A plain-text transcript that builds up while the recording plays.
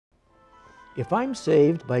If I'm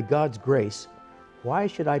saved by God's grace, why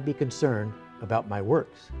should I be concerned about my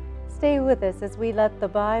works? Stay with us as we let the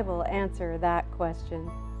Bible answer that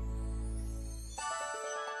question.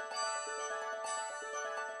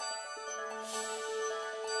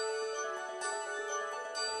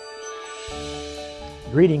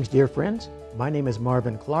 Greetings, dear friends. My name is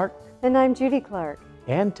Marvin Clark. And I'm Judy Clark.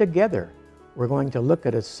 And together, we're going to look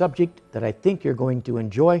at a subject that I think you're going to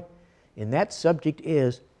enjoy. And that subject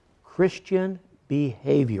is Christian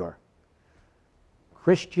behavior.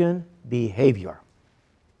 Christian behavior.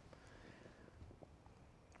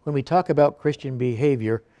 When we talk about Christian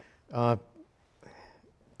behavior,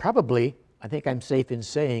 probably, I think I'm safe in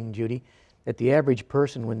saying, Judy, that the average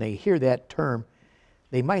person, when they hear that term,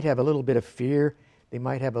 they might have a little bit of fear, they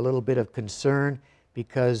might have a little bit of concern,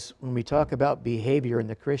 because when we talk about behavior in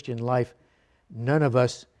the Christian life, none of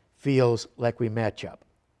us feels like we match up.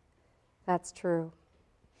 That's true.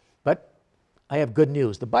 But I have good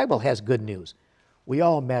news. The Bible has good news. We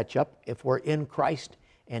all match up if we're in Christ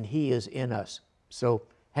and He is in us. So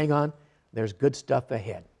hang on, there's good stuff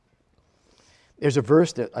ahead. There's a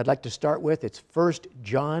verse that I'd like to start with. It's 1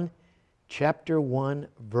 John chapter 1,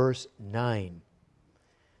 verse 9.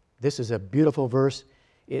 This is a beautiful verse.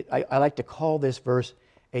 I like to call this verse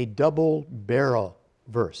a double barrel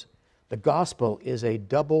verse. The gospel is a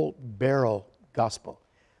double barrel gospel.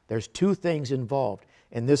 There's two things involved,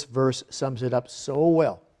 and this verse sums it up so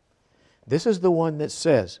well. This is the one that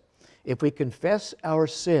says, if we confess our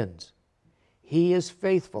sins, He is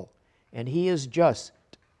faithful and He is just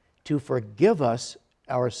to forgive us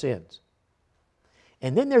our sins.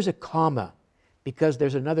 And then there's a comma, because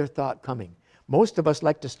there's another thought coming. Most of us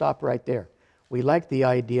like to stop right there. We like the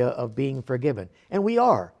idea of being forgiven, and we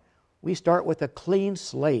are. We start with a clean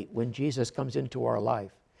slate when Jesus comes into our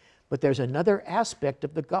life. But there's another aspect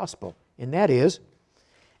of the gospel, and that is,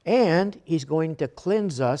 and He's going to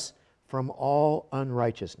cleanse us from all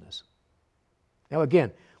unrighteousness. Now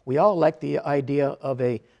again, we all like the idea of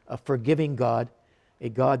a forgiving God, a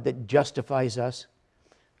God that justifies us.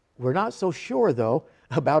 We're not so sure, though,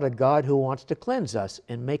 about a God who wants to cleanse us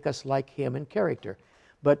and make us like Him in character.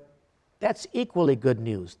 But that's equally good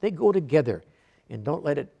news. They go together, and don't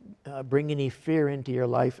let it bring any fear into your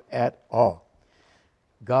life at all.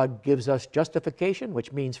 God gives us justification,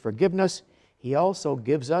 which means forgiveness. He also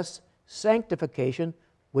gives us sanctification,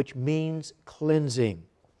 which means cleansing.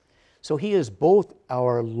 So He is both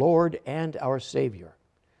our Lord and our Savior.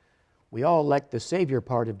 We all like the Savior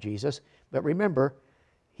part of Jesus, but remember,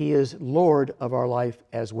 He is Lord of our life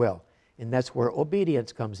as well. And that's where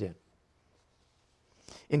obedience comes in.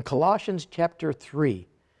 In Colossians chapter 3,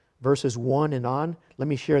 verses 1 and on, let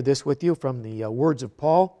me share this with you from the words of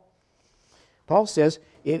Paul. Paul says,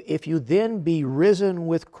 if you then be risen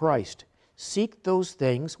with Christ, seek those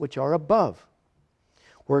things which are above,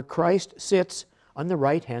 where Christ sits on the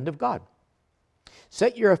right hand of God.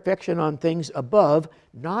 Set your affection on things above,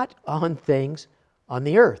 not on things on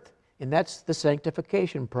the earth. And that's the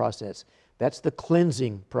sanctification process. That's the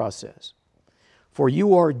cleansing process. For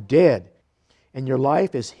you are dead, and your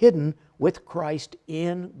life is hidden with Christ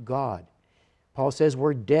in God. Paul says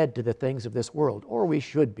we're dead to the things of this world, or we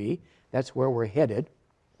should be. That's where we're headed.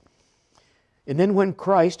 And then when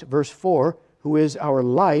Christ, verse 4, who is our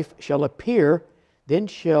life, shall appear, then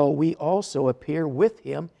shall we also appear with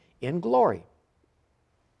Him in glory.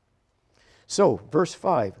 So, verse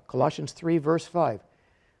 5, Colossians 3, verse 5.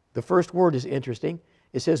 The first word is interesting.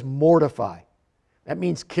 It says mortify. That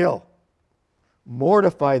means kill.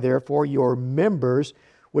 Mortify, therefore, your members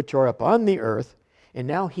which are upon the earth. And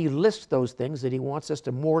now he lists those things that he wants us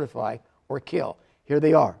to mortify or kill. Here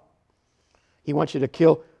they are. He wants you to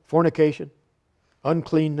kill fornication,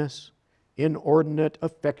 uncleanness, inordinate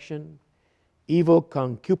affection, evil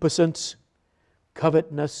concupiscence,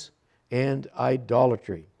 covetousness, and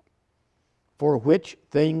idolatry. For which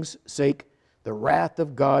things' sake the wrath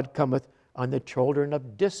of God cometh on the children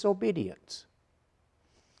of disobedience,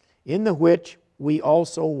 in the which we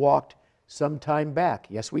also walked some time back.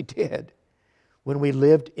 Yes, we did, when we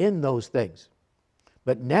lived in those things.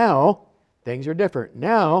 But now, things are different.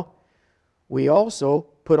 Now, we also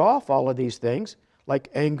put off all of these things,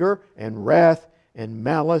 like anger and wrath and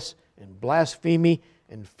malice and blasphemy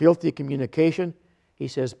and filthy communication. He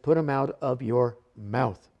says, put them out of your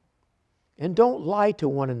mouth. And don't lie to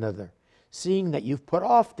one another, seeing that you've put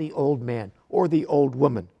off the old man or the old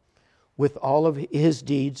woman with all of his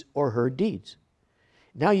deeds or her deeds.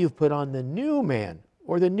 Now you've put on the new man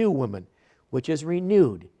or the new woman, which is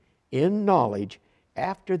renewed in knowledge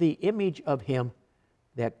after the image of Him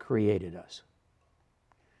that created us.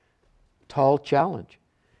 Tall challenge.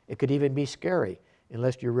 It could even be scary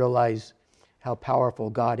unless you realize how powerful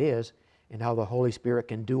God is and how the Holy Spirit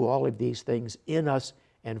can do all of these things in us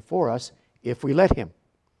and for us if we let Him.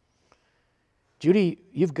 Judy,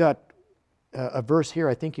 you've got a verse here.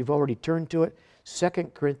 I think you've already turned to it. 2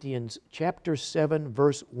 Corinthians chapter 7,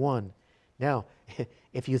 verse 1. Now,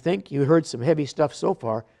 if you think you heard some heavy stuff so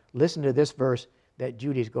far, listen to this verse that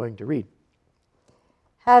Judy's going to read.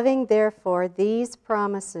 Having therefore these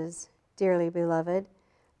promises, dearly beloved,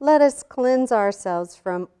 let us cleanse ourselves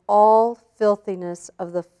from all filthiness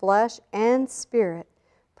of the flesh and spirit,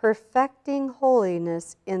 perfecting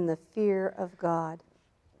holiness in the fear of God.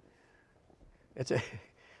 It's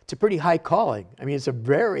a pretty high calling. I mean, it's a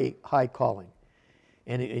very high calling.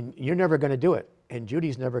 And you're never going to do it. And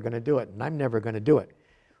Judy's never going to do it. And I'm never going to do it.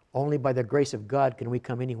 Only by the grace of God can we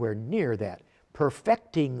come anywhere near that.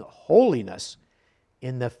 Perfecting holiness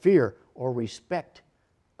in the fear or respect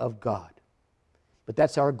of God. But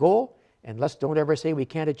that's our goal. And let's don't ever say we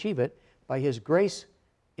can't achieve it. By His grace,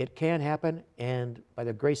 it can happen. And by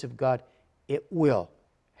the grace of God, it will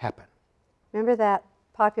happen. Remember that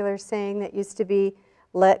popular saying that used to be,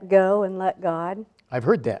 let go and let God? I've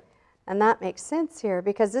heard that. And that makes sense here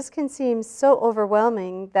because this can seem so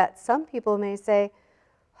overwhelming that some people may say,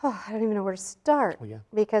 oh, I don't even know where to start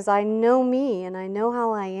because I know me and I know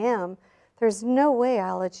how I am. There's no way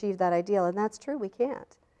I'll achieve that ideal. And that's true, we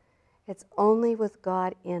can't. It's only with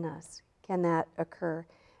God in us can that occur.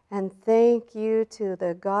 And thank you to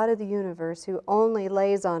the God of the universe who only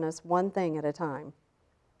lays on us one thing at a time.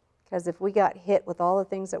 Because if we got hit with all the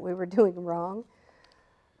things that we were doing wrong,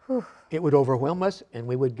 it would overwhelm us and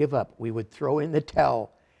we would give up. We would throw in the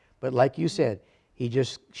towel. But like you said, He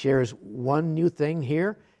just shares one new thing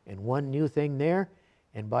here and one new thing there.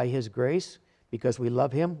 And by His grace, because we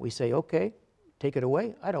love Him, we say, okay, take it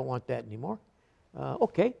away. I don't want that anymore.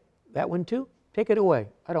 Okay, that one too, take it away.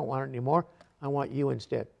 I don't want it anymore. I want you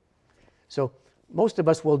instead. So most of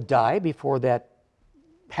us will die before that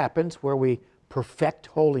happens, where we perfect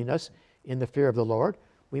holiness in the fear of the Lord.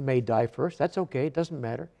 We may die first. That's okay. It doesn't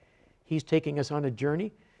matter. He's taking us on a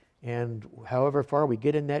journey, and however far we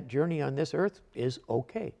get in that journey on this earth is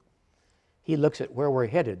okay. He looks at where we're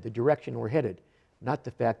headed, the direction we're headed, not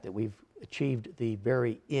the fact that we've achieved the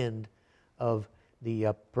very end of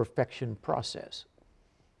the perfection process.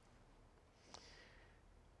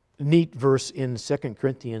 Neat verse in 2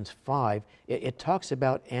 Corinthians 5. It talks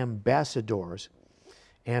about ambassadors.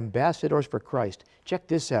 Ambassadors for Christ. Check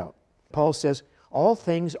this out. Paul says, all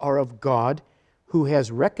things are of God, who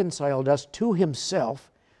has reconciled us to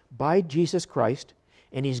Himself by Jesus Christ,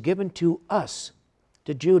 and He's given to us,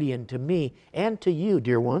 to Judy and to me, and to you,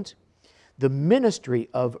 dear ones, the ministry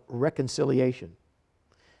of reconciliation.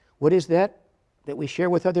 What is that we share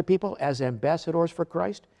with other people as ambassadors for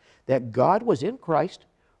Christ? That God was in Christ,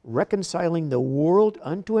 reconciling the world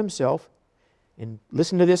unto Himself, and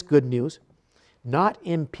listen to this good news, not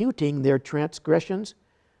imputing their transgressions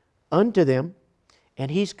unto them, and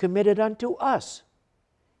He's committed unto us.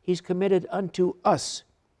 He's committed unto us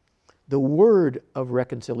the word of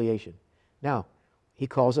reconciliation. Now, He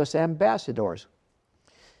calls us ambassadors.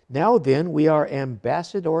 Now then, we are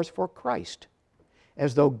ambassadors for Christ,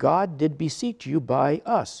 as though God did beseech you by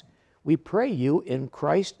us. We pray you in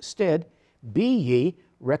Christ's stead, be ye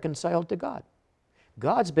reconciled to God.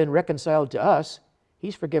 God's been reconciled to us.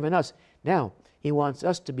 He's forgiven us. Now, He wants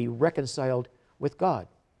us to be reconciled with God,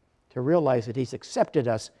 to realize that He's accepted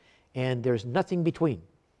us and there's nothing between,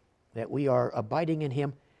 that we are abiding in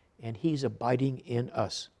Him and He's abiding in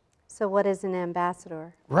us. So what is an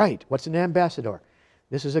ambassador? Right. What's an ambassador?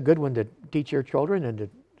 This is a good one to teach your children and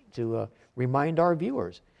to remind our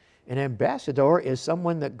viewers. An ambassador is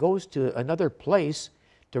someone that goes to another place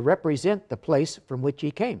to represent the place from which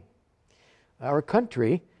he came. Our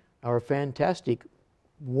country, our fantastic,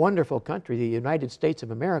 wonderful country, the United States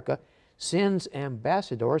of America, sends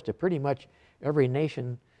ambassadors to pretty much every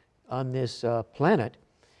nation on this planet.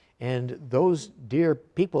 And those dear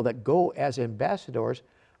people that go as ambassadors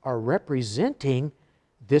are representing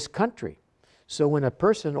this country. So when a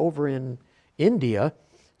person over in India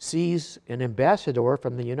sees an ambassador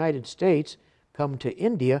from the United States come to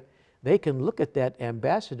India, they can look at that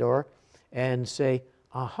ambassador and say,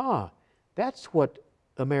 aha, that's what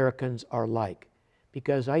Americans are like.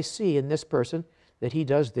 Because I see in this person that he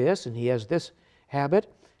does this and he has this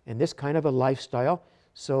habit and this kind of a lifestyle.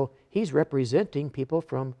 So he's representing people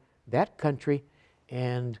from that country,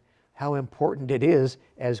 and how important it is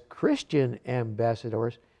as Christian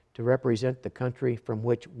ambassadors to represent the country from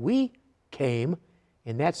which we came,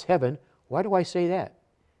 and that's heaven. Why do I say that?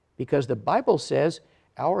 Because the Bible says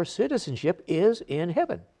our citizenship is in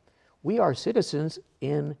heaven. We are citizens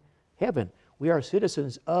in heaven. We are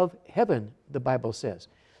citizens of heaven, the Bible says.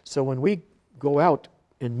 So when we go out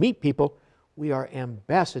and meet people, we are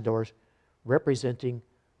ambassadors representing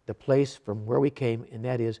the place from where we came, and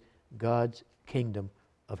that is God's kingdom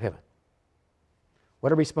of heaven.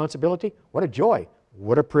 What a responsibility, what a joy,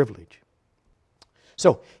 what a privilege.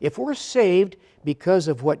 So, if we're saved because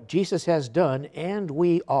of what Jesus has done, and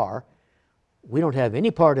we are, we don't have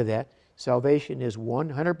any part of that. Salvation is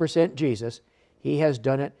 100% Jesus. He has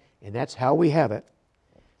done it, and that's how we have it.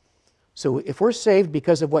 So, if we're saved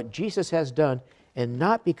because of what Jesus has done, and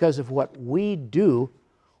not because of what we do,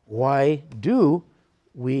 why do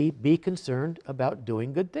we be concerned about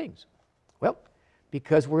doing good things? Well,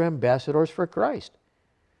 because we're ambassadors for Christ.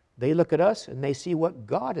 They look at us and they see what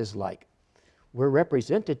God is like. We're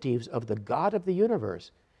representatives of the God of the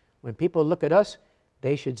universe. When people look at us,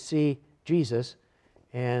 they should see Jesus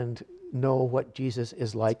and know what Jesus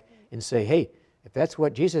is like and say, hey, if that's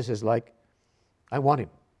what Jesus is like, I want him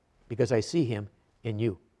because I see him in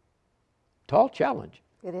you. Tall challenge.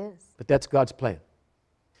 It is. But that's God's plan.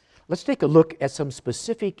 Let's take a look at some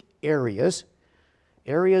specific areas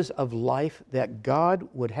of life that God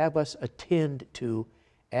would have us attend to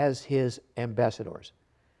as his ambassadors.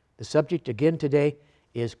 The subject again today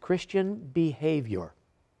is Christian behavior.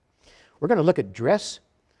 We're going to look at dress,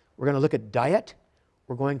 we're going to look at diet,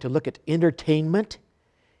 we're going to look at entertainment,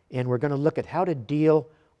 and we're going to look at how to deal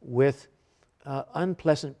with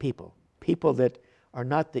unpleasant people, people that are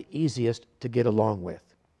not the easiest to get along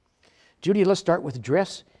with. Judy, let's start with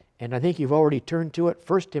dress, and I think you've already turned to it.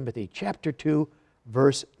 1 Timothy chapter 2,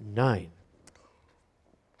 verse 9.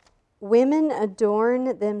 Women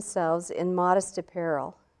adorn themselves in modest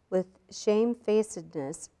apparel, with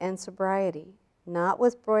shamefacedness and sobriety, not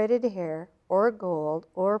with broided hair, or gold,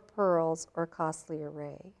 or pearls, or costly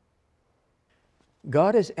array.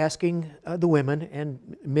 God is asking the women,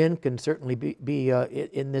 and men can certainly be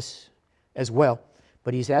in this as well,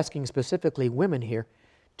 but he's asking specifically women here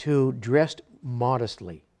to dress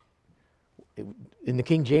modestly. In the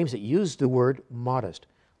King James, it used the word modest.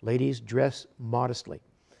 Ladies, dress modestly.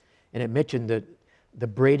 And it mentioned the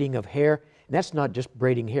braiding of hair. And that's not just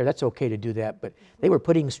braiding hair. That's okay to do that. But they were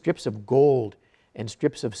putting strips of gold and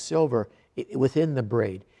strips of silver within the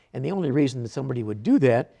braid. And the only reason that somebody would do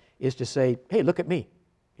that is to say, hey, look at me.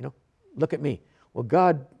 You know, look at me. Well,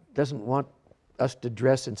 God doesn't want us to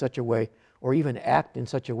dress in such a way or even act in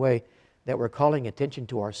such a way that we're calling attention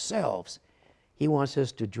to ourselves. He wants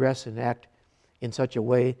us to dress and act in such a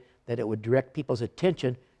way that it would direct people's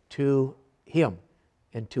attention to him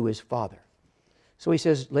and to his Father. So he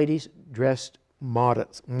says, ladies, dressed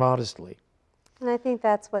modestly. And I think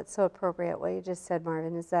that's what's so appropriate, what you just said,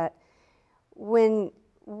 Marvin, is that when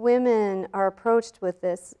women are approached with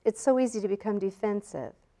this, it's so easy to become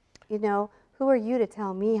defensive. You know, who are you to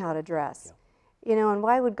tell me how to dress? Yeah. You know, and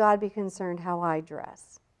why would God be concerned how I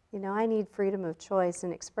dress? You know, I need freedom of choice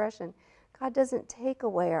and expression. God doesn't take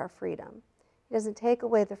away our freedom. He doesn't take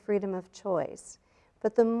away the freedom of choice.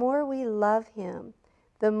 But the more we love him,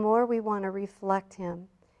 the more we want to reflect him.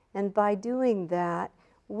 And by doing that,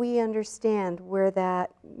 we understand where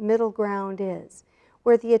that middle ground is,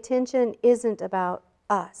 where the attention isn't about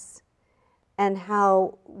us and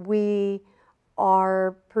how we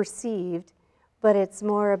are perceived, but it's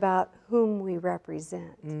more about whom we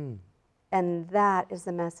represent. And that is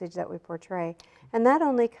the message that we portray. And that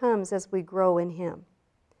only comes as we grow in him.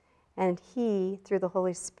 And he, through the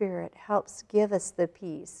Holy Spirit, helps give us the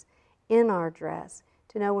peace in our dress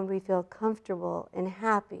to know when we feel comfortable and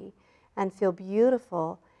happy and feel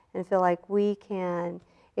beautiful and feel like we can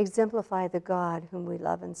exemplify the God whom we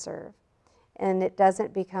love and serve. And it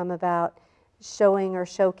doesn't become about showing or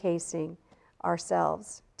showcasing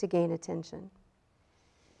ourselves to gain attention.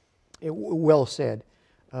 Well said.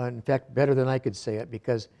 In fact, better than I could say it,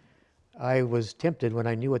 because I was tempted when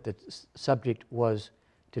I knew what the subject was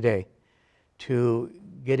today to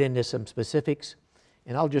get into some specifics,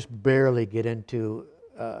 and I'll just barely get into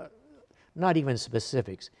not even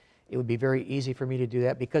specifics. It would be very easy for me to do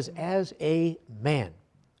that because as a man,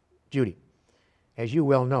 Judy, as you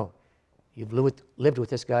well know, you've lived with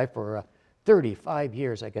this guy for 35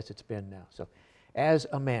 years, I guess it's been now. So as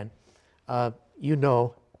a man, you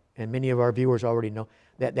know, and many of our viewers already know,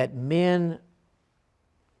 that men,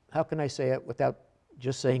 how can I say it without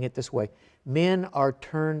just saying it this way? Men are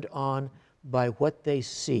turned on by what they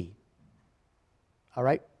see. All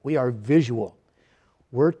right? We are visual.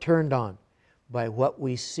 We're turned on by what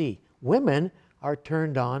we see. Women are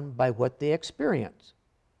turned on by what they experience.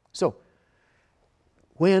 So,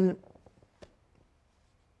 when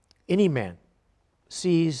any man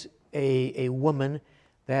sees a woman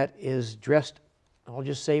that is dressed I'll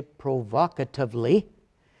just say provocatively,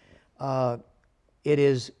 it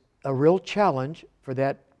is a real challenge for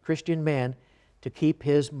that Christian man to keep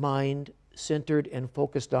his mind centered and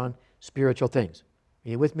focused on spiritual things. Are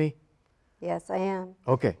you with me? Yes, I am.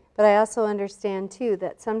 Okay. But I also understand, too,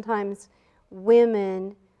 that sometimes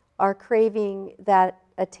women are craving that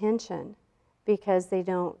attention because they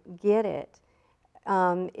don't get it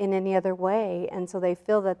in any other way, and so they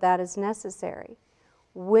feel that that is necessary.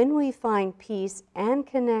 When we find peace and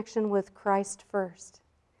connection with Christ first,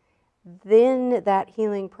 then that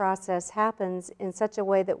healing process happens in such a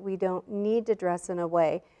way that we don't need to dress in a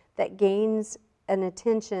way that gains an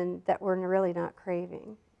attention that we're really not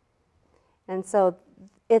craving. And so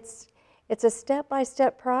it's a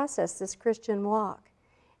step-by-step process, this Christian walk.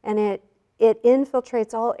 And it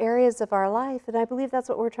infiltrates all areas of our life, and I believe that's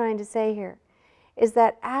what we're trying to say here, is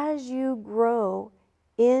that as you grow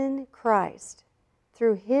in Christ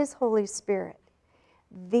through His Holy Spirit,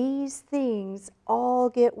 these things all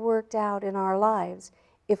get worked out in our lives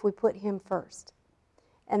if we put Him first.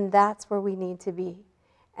 And that's where we need to be.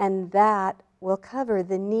 And that will cover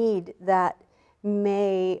the need that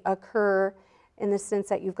may occur in the sense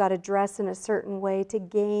that you've got to dress in a certain way to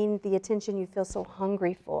gain the attention you feel so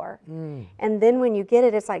hungry for. And then when you get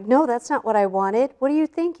it, it's like, no, that's not what I wanted. What are you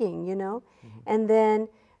thinking, you know? And then,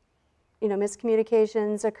 you know,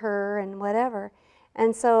 miscommunications occur and whatever.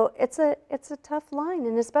 And so it's a tough line,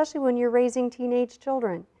 and especially when you're raising teenage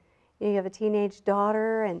children. You have a teenage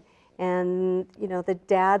daughter, and you know, the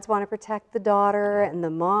dads want to protect the daughter, and the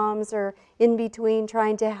moms are in between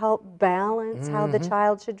trying to help balance how the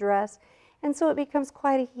child should dress. And so it becomes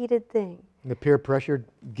quite a heated thing. The peer pressure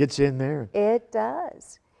gets in there. It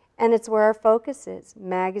does. And it's where our focus is.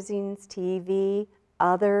 Magazines, TV,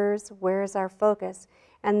 others, where's our focus?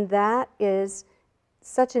 And that is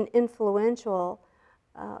such an influential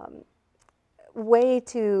way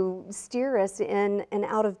to steer us in an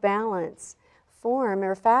out of balance form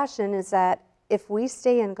or fashion, is that if we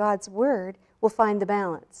stay in God's Word, we'll find the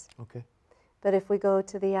balance. Okay. But if we go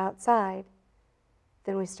to the outside,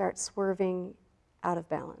 then we start swerving out of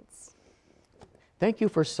balance. Thank you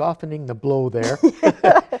for softening the blow there,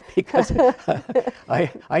 because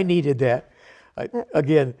I needed that.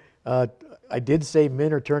 I did say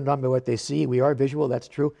men are turned on by what they see. We are visual, that's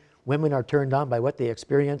true. Women are turned on by what they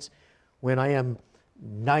experience. When I am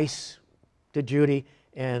nice to Judy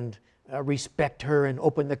and respect her and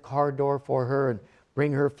open the car door for her and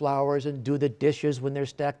bring her flowers and do the dishes when they're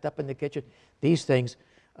stacked up in the kitchen, these things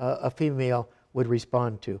a female would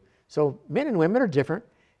respond to. So men and women are different,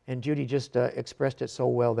 and Judy just expressed it so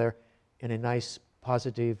well there in a nice,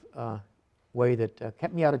 positive way that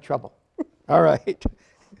kept me out of trouble. All right.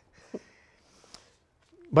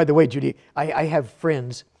 By the way, Judy, I have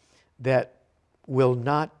friends that will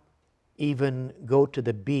not even go to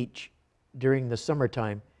the beach during the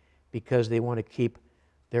summertime because they want to keep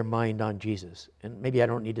their mind on Jesus. And maybe I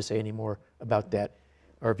don't need to say any more about that.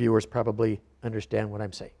 Our viewers probably understand what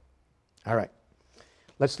I'm saying. All right.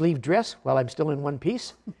 Let's leave dress while I'm still in one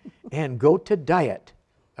piece and go to diet.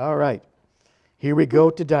 All right. Here we go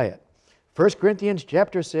to diet. 1 Corinthians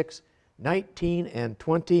chapter 6, 19 and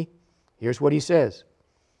 20. Here's what he says.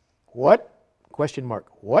 What? Question mark.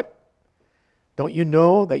 What? Don't you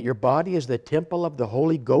know that your body is the temple of the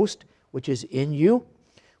Holy Ghost, which is in you,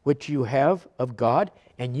 which you have of God,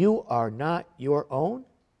 and you are not your own?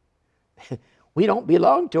 We don't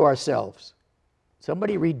belong to ourselves.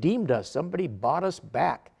 Somebody redeemed us. Somebody bought us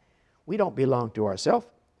back. We don't belong to ourselves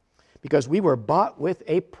because we were bought with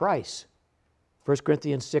a price. 1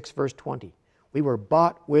 Corinthians 6, verse 20. We were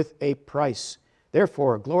bought with a price.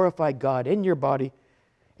 Therefore, glorify God in your body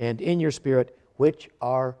and in your spirit, which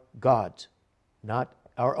are God's, not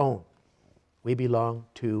our own. We belong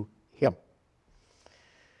to Him.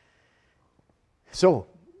 So,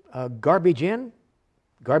 garbage in,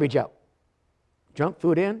 garbage out. Junk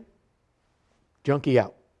food in, junkie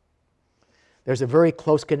out. There's a very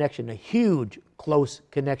close connection, a huge close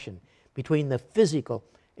connection between the physical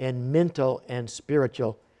and mental and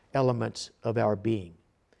spiritual elements of our being.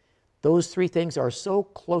 Those three things are so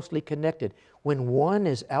closely connected. When one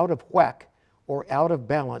is out of whack or out of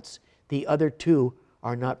balance, the other two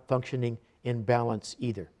are not functioning in balance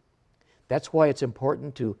either. That's why it's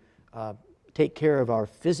important to take care of our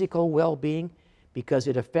physical well-being, because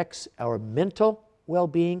it affects our mental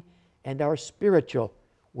well-being and our spiritual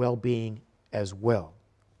well-being as well.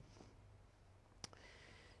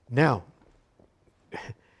 Now,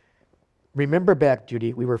 remember back,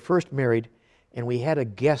 Judy, we were first married and we had a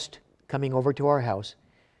guest coming over to our house.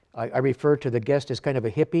 I refer to the guest as kind of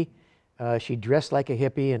a hippie. She dressed like a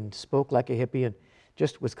hippie and spoke like a hippie and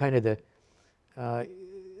just was kind of the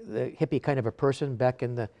hippie kind of a person back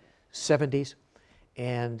in the 70s.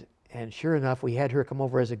 And sure enough, we had her come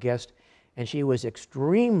over as a guest, and she was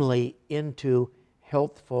extremely into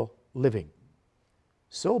healthful living.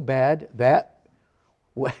 So bad that,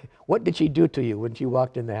 what did she do to you when she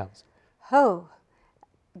walked in the house? Oh,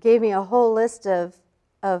 gave me a whole list of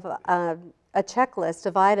a checklist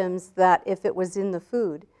of items that if it was in the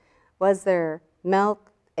food, was there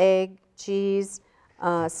milk, egg, cheese,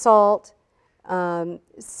 salt,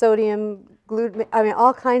 sodium, gluten, I mean,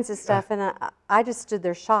 all kinds of stuff. And I just stood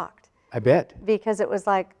there shocked. I bet. Because it was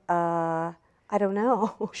like, I don't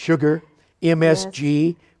know. Sugar, MSG,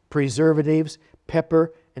 Yes. preservatives,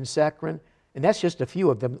 pepper, and saccharin. And that's just a few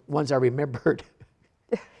of the ones I remembered.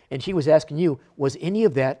 And she was asking you, was any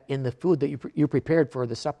of that in the food that you prepared for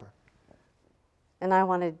the supper? And I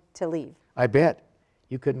wanted to leave. I bet.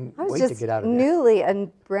 You couldn't I was wait just to get out of there. newly a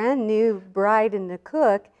brand new bride and a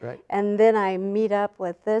cook, Right. and then I meet up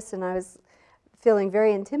with this, and I was feeling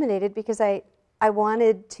very intimidated because I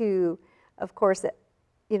wanted to, of course,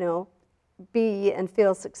 you know, be and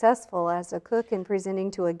feel successful as a cook and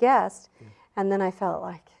presenting to a guest, and then I felt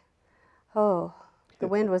like, oh, the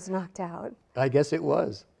wind was knocked out. I guess it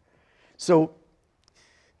was. So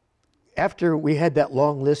after we had that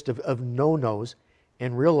long list of no-nos,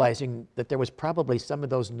 and realizing that there was probably some of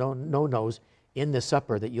those no-nos in the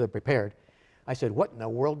supper that you had prepared, I said, what in the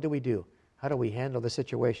world do we do? How do we handle the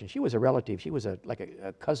situation? She was a relative. She was like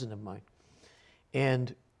a cousin of mine.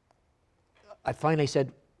 And I finally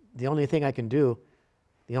said, the only thing I can do,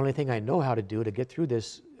 the only thing I know how to do to get through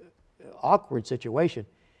this awkward situation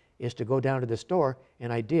is to go down to the store,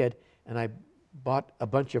 and I did, and I bought a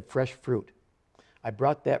bunch of fresh fruit. I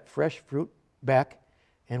brought that fresh fruit back,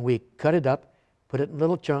 and we cut it up, put it in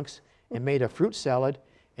little chunks, and made a fruit salad,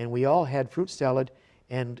 and we all had fruit salad,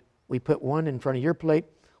 and we put one in front of your plate,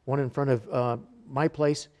 one in front of my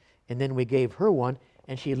place, and then we gave her one,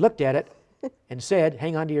 and she looked at it and said,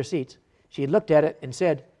 hang on to your seats, she looked at it and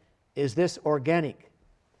said, is this organic?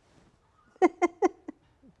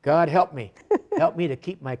 God help me to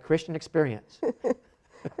keep my Christian experience.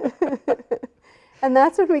 And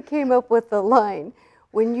that's when we came up with the line,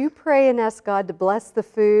 when you pray and ask God to bless the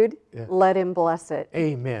food, Yeah. let Him bless it.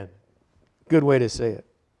 Amen. Good way to say it.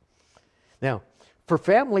 Now, for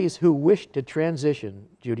families who wish to transition,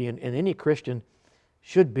 Judy, and any Christian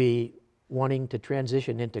should be wanting to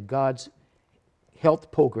transition into God's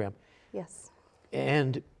health program, Yes.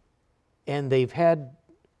 and they've had,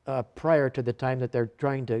 prior to the time that they're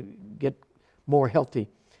trying to get more healthy,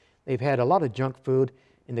 they've had a lot of junk food,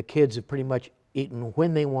 and the kids have pretty much eaten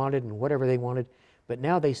when they wanted and whatever they wanted. But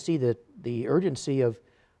now they see the urgency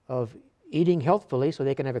of eating healthfully so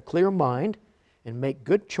they can have a clear mind and make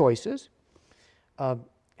good choices.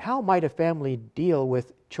 How might a family deal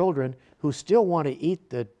with children who still want to eat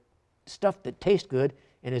the stuff that tastes good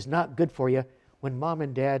and is not good for you when mom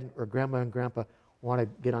and dad or grandma and grandpa want to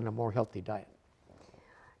get on a more healthy diet?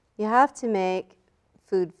 You have to make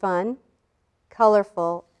food fun,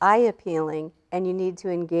 colorful, eye-appealing, and you need to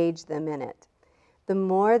engage them in it. The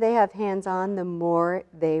more they have hands-on, the more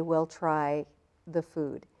they will try the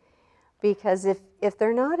food. Because if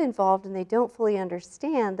they're not involved and they don't fully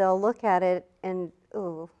understand, they'll look at it and,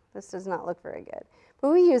 oh, this does not look very good.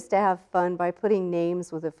 But we used to have fun by putting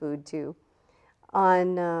names with the food too.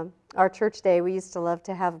 On our church day, we used to love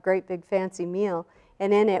to have a great big fancy meal,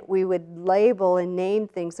 and in it we would label and name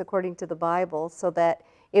things according to the Bible so that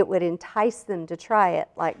it would entice them to try it,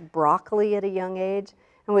 like broccoli at a young age.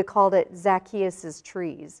 And we called it Zacchaeus'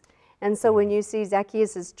 trees. And so when you see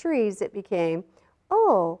Zacchaeus' trees, it became,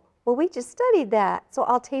 oh, well, we just studied that, so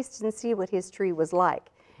I'll taste and see what his tree was like.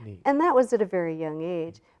 Neat. And that was at a very young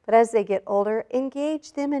age. But as they get older,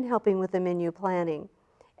 engage them in helping with the menu planning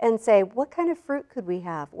and say, what kind of fruit could we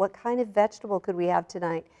have? What kind of vegetable could we have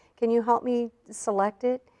tonight? Can you help me select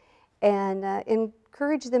it? And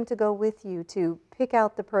encourage them to go with you to pick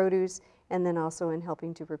out the produce and then also in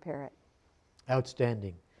helping to prepare it.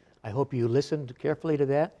 Outstanding. I hope you listened carefully to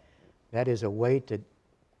that. That is a way to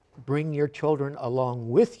bring your children along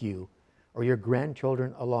with you or your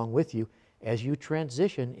grandchildren along with you as you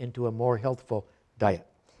transition into a more healthful diet.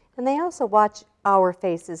 And they also watch our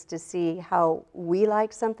faces to see how we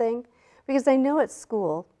like something, because I know at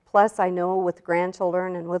school, plus I know with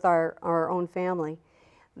grandchildren and with our own family,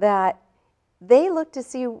 that they look to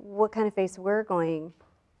see what kind of face we're going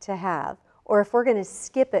to have, or if we're going to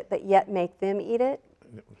skip it but yet make them eat it.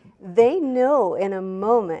 They know in a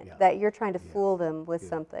moment that you're trying to fool them with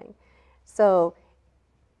something. So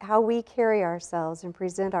how we carry ourselves and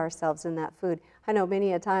present ourselves in that food. I know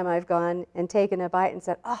many a time I've gone and taken a bite and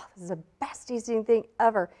said, oh, this is the best tasting thing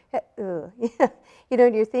ever. Ugh. You know,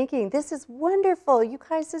 and you're thinking, this is wonderful. You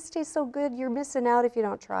guys, this tastes so good. You're missing out if you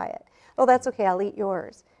don't try it. Oh, that's okay. I'll eat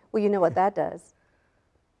yours. Well, you know what that does.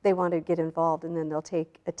 They want to get involved, and then they'll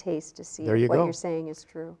take a taste to see if what you're saying is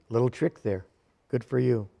true. Little trick there. Good for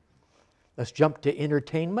you. Let's jump to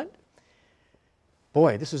entertainment.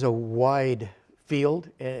 Boy, this is a wide field,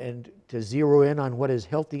 and to zero in on what is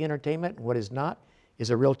healthy entertainment and what is not is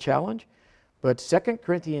a real challenge. But 2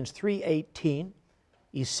 Corinthians 3:18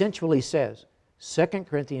 essentially says, 2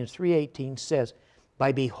 Corinthians 3:18 says,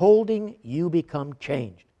 by beholding you become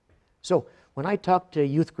changed. So when I talk to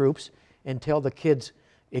youth groups and tell the kids,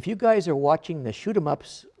 if you guys are watching the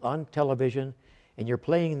shoot-'em-ups on television and you're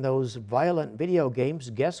playing those violent video games,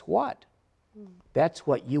 guess what? That's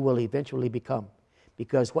what you will eventually become.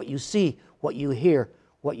 Because what you see, what you hear,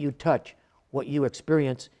 what you touch, what you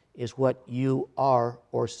experience is what you are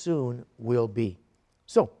or soon will be.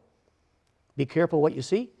 So, be careful what you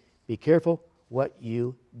see. Be careful what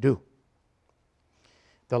you do.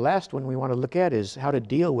 The last one we want to look at is how to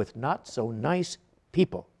deal with not so nice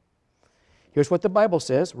people. Here's what the Bible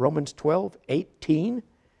says, Romans 12:18.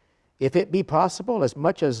 If it be possible, as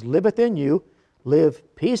much as liveth in you, live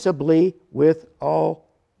peaceably with all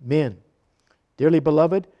men. Dearly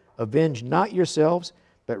beloved, avenge not yourselves,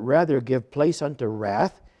 but rather give place unto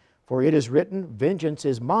wrath. For it is written, vengeance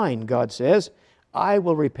is mine, God says, I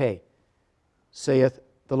will repay, saith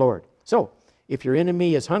the Lord. So, if your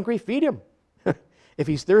enemy is hungry, feed him. If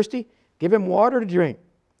he's thirsty, give him water to drink.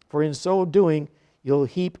 For in so doing, you'll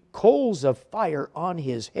heap coals of fire on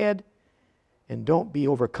his head. And don't be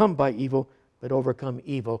overcome by evil, but overcome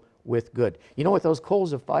evil with good. You know what those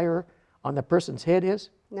coals of fire on the person's head is?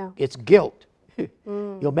 No. It's guilt.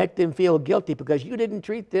 You'll make them feel guilty because you didn't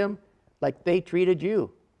treat them like they treated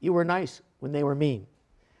you. You were nice when they were mean.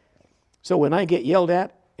 So when I get yelled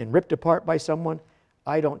at and ripped apart by someone,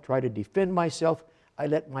 I don't try to defend myself. I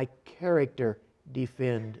let my character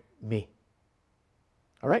defend me.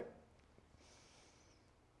 All right?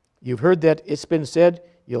 You've heard that it's been said,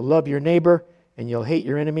 you'll love your neighbor and you'll hate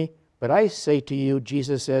your enemy. But I say to you,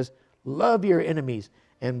 Jesus says, love your enemies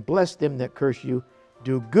and bless them that curse you.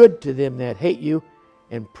 Do good to them that hate you,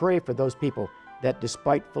 and pray for those people that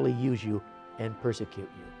despitefully use you and persecute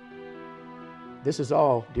you. This is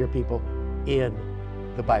all, dear people, in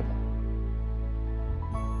the Bible.